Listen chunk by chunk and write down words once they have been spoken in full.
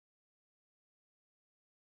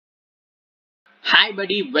Hi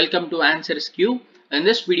buddy, welcome to answersQ. In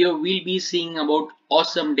this video, we'll be seeing about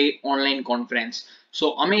Awesome Day Online Conference.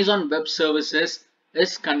 So Amazon Web Services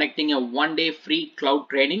is conducting a one-day free cloud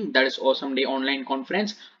training, that is Awesome Day Online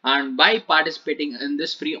Conference. And by participating in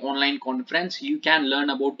this free online conference, you can learn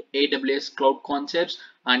about AWS Cloud concepts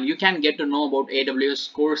and you can get to know about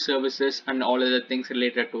AWS core services and all other things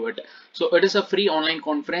related to it. So it is a free online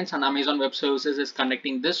conference and Amazon Web Services is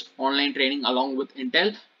conducting this online training along with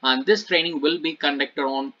Intel, and this training will be conducted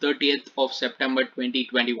on 30th of September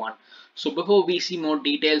 2021. So before we see more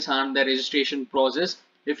details on the registration process,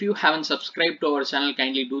 if you haven't subscribed to our channel,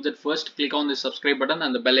 kindly do that first. Click on the subscribe button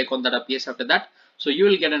and the bell icon that appears after that, so you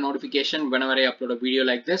will get a notification whenever I upload a video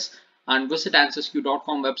like this. And visit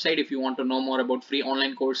answersQ.com website if you want to know more about free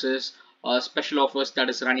online courses, special offers that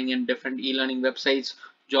is running in different e-learning websites,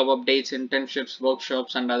 job updates, internships,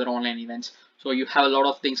 workshops, and other online events. So you have a lot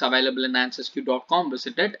of things available in answersQ.com.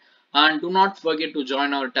 Visit it. And do not forget to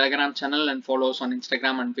join our Telegram channel and follow us on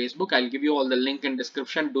Instagram and Facebook. I'll give you all the link in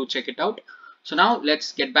description. Do check it out. So now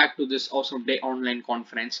let's get back to this Awesome Day Online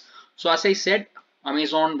Conference. So as I said,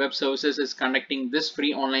 Amazon Web Services is conducting this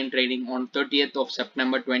free online training on 30th of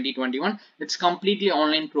September 2021. It's completely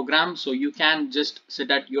online program, so you can just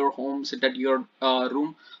sit at your home, sit at your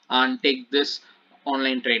room and take this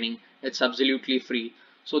online training. It's absolutely free.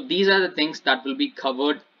 So these are the things that will be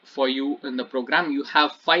covered for you in the program. You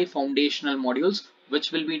have 5 foundational modules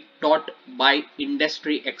which will be taught by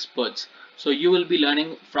industry experts. So you will be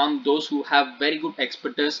learning from those who have very good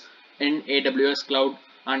expertise in AWS Cloud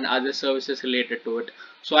and other services related to it.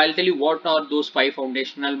 So I'll tell you what are those 5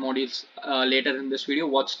 foundational modules later in this video.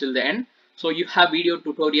 Watch till the end. So you have video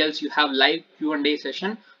tutorials, you have live Q&A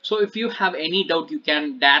session. So if you have any doubt, you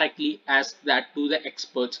can directly ask that to the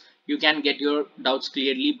experts. You can get your doubts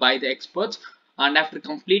clearly by the experts. And after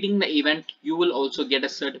completing the event, you will also get a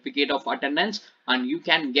certificate of attendance and you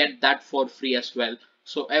can get that for free as well.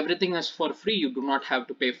 So everything is for free. You do not have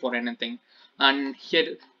to pay for anything. And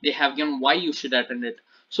here they have given why you should attend it.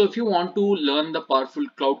 So if you want to learn the powerful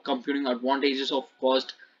cloud computing advantages of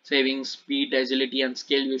cost savings, speed, agility, and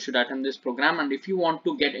scale, you should attend this program. And if you want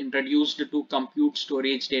to get introduced to compute,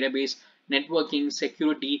 storage, database, networking,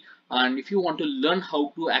 security, and if you want to learn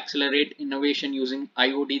how to accelerate innovation using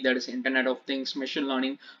IoT, that is Internet of Things, machine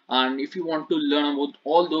learning, and if you want to learn about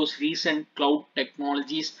all those recent cloud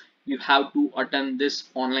technologies, you have to attend this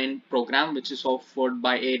online program which is offered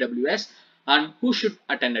by AWS. And who should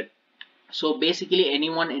attend it? So basically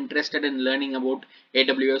anyone interested in learning about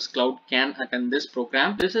AWS Cloud can attend this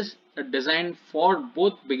program. This is designed for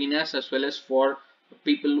both beginners as well as for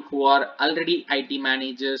people who are already IT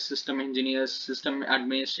managers, system engineers, system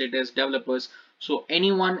administrators, developers. So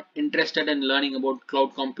anyone interested in learning about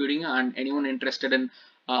cloud computing and anyone interested in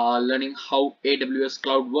learning how AWS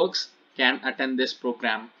Cloud works can attend this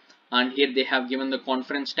program. And here they have given the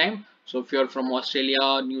conference time. So if you're from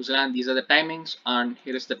Australia, New Zealand, these are the timings, and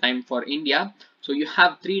here is the time for India. So you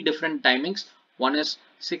have 3 different timings. One is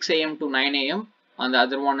 6 a.m. to 9 a.m. and the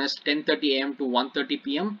other one is 10:30 a.m. to 1:30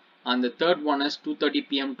 p.m. and the third one is 2:30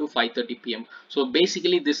 p.m. to 5:30 p.m. So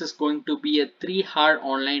basically this is going to be a 3-hour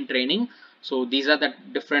online training. So these are the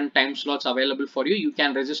different time slots available for you. You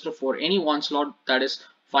can register for any one slot that is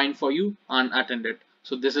fine for you and attend it.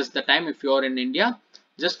 So this is the time if you are in India.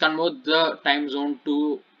 Just convert the time zone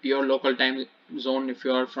to your local time zone if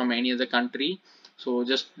you are from any other country. So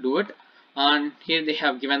just do it. And here they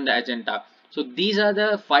have given the agenda. So these are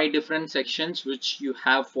the 5 different sections which you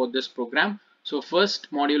have for this program. So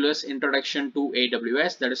first module is introduction to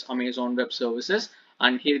AWS, that is Amazon Web Services,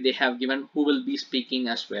 and here they have given who will be speaking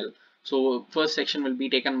as well. So first section will be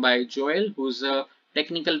taken by Joel, who's a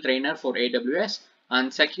technical trainer for AWS.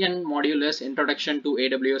 And second module is introduction to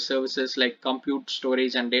AWS services like compute,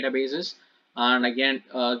 storage, and databases. And again,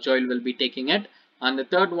 Joel will be taking it. And the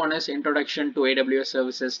third one is introduction to AWS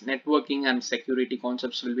services, networking and security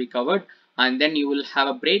concepts will be covered. And then you will have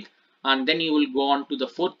a break. And then you will go on to the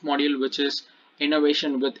fourth module, which is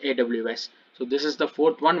innovation with AWS. So this is the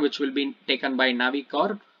fourth one, which will be taken by Navi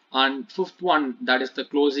Kaur. And fifth one, that is the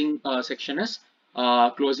closing section, is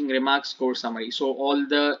closing remarks, core summary. So all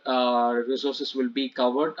the resources will be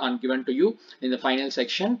covered and given to you in the final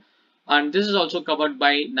section. And this is also covered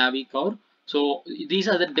by Navi Kaur. So these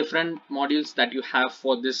are the different modules that you have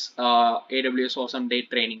for this AWS Awesome Day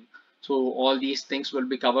training. So all these things will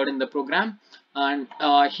be covered in the program. And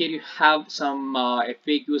here you have some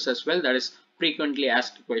FAQs as well, that is frequently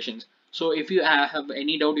asked questions. So if you have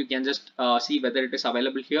any doubt, you can just see whether it is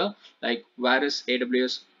available here, like where is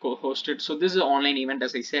AWS hosted. So this is an online event,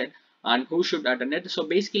 as I said, and who should attend it. So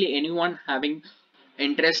basically anyone having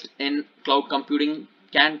interest in cloud computing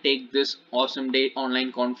can take this awesome day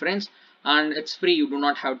online conference, and it's free. You do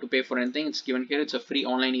not have to pay for anything. It's given here. It's a free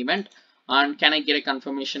online event. And can I get a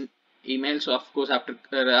confirmation email? So of course, after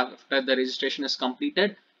the registration is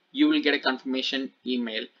completed, you will get a confirmation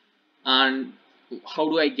email. And how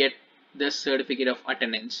do I get this certificate of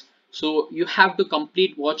attendance? So you have to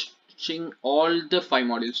complete watching all the 5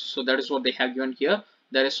 modules. So that is what they have given here.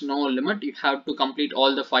 There is no limit. You have to complete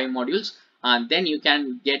all the 5 modules, and then you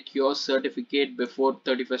can get your certificate before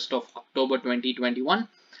 31st of October 2021.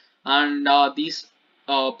 And these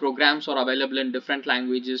programs are available in different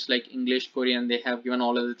languages like English, Korean. They have given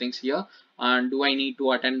all of the things here. And do I need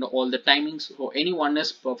to attend all the timings? So anyone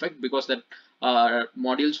is perfect, because that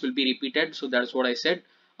modules will be repeated. So that's what I said.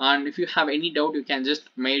 And if you have any doubt, you can just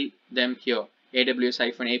mail them here,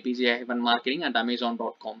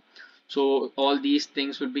 aws-apg-marketing@amazon.com. so all these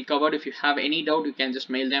things will be covered. If you have any doubt, you can just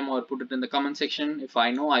mail them or put it in the comment section. If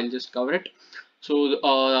I know, I'll just cover it.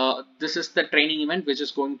 So this is the training event which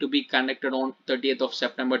is going to be conducted on 30th of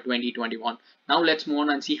September 2021. Now let's move on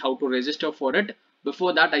and see how to register for it.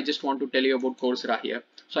 Before that, I just want to tell you about Coursera here.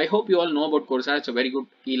 So I hope you all know about Coursera. It's a very good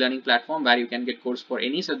e-learning platform where you can get course for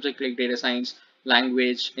any subject like data science,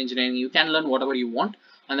 language, engineering. You can learn whatever you want.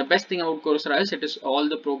 And the best thing about Coursera is it is all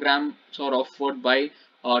the programs are offered by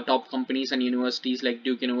top companies and universities like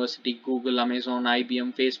Duke University, Google, Amazon,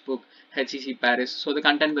 IBM, Facebook, HEC Paris. So the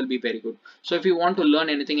content will be very good. So if you want to learn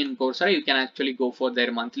anything in Coursera, you can actually go for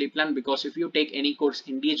their monthly plan, because if you take any course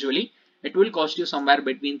individually, it will cost you somewhere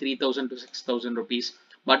between 3,000 to 6,000 rupees.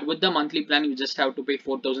 But with the monthly plan, you just have to pay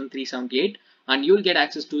 4,378, and you will get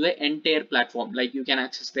access to the entire platform. Like you can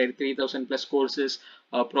access their 3,000 plus courses,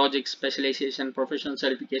 projects, specialization, professional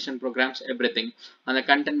certification programs, everything. And the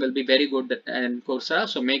content will be very good in Coursera,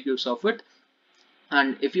 so make use of it.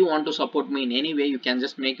 And if you want to support me in any way, you can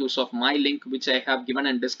just make use of my link which I have given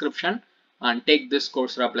in description and take this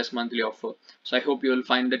Coursera Plus monthly offer. So I hope you will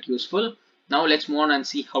find it useful. Now let's move on and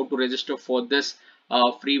see how to register for this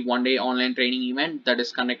free one-day online training event that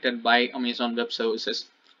is conducted by Amazon Web Services.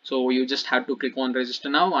 So you just have to click on register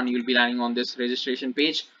now, and you'll be landing on this registration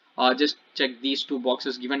page. Just check these 2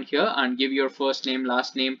 boxes given here and give your first name,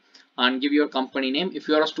 last name, and give your company name. If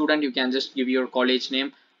you are a student, you can just give your college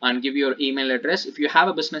name and give your email address. If you have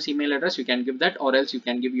a business email address, you can give that, or else you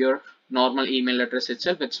can give your normal email address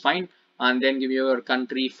itself. It's fine. And then give your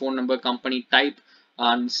country, phone number, company type,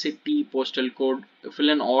 and city, postal code. Fill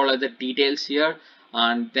in all other details here,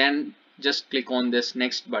 and then just click on this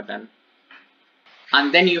next button.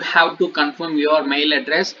 And then you have to confirm your mail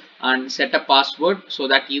address and set a password so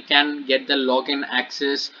that you can get the login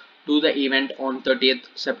access to the event on 30th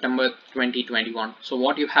September 2021. So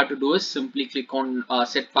what you have to do is simply click on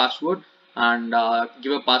set password and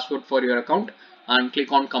give a password for your account and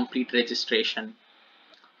click on complete registration.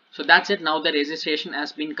 So that's it. Now the registration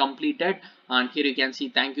has been completed, and here you can see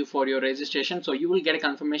thank you for your registration. So you will get a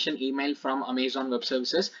confirmation email from Amazon Web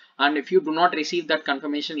Services, and if you do not receive that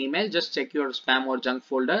confirmation email, just check your spam or junk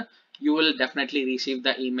folder. You will definitely receive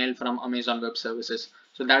the email from Amazon Web Services.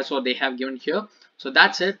 So that's what they have given here. So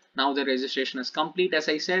that's it. Now the registration is complete, as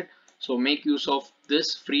I said. So make use of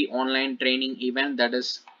this free online training event that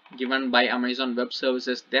is given by Amazon Web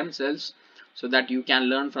Services themselves, so that you can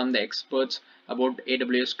learn from the experts about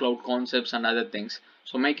AWS Cloud concepts and other things.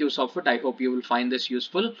 So make use of it. I hope you will find this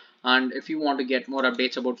useful. And if you want to get more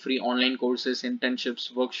updates about free online courses,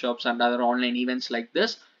 internships, workshops, and other online events like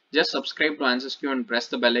this, just subscribe to answersQ and press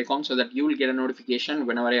the bell icon so that you will get a notification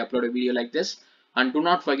whenever I upload a video like this. And do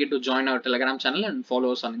not forget to join our Telegram channel and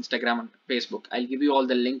follow us on Instagram and Facebook. I'll give you all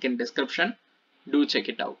the link in description. Do check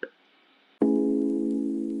it out.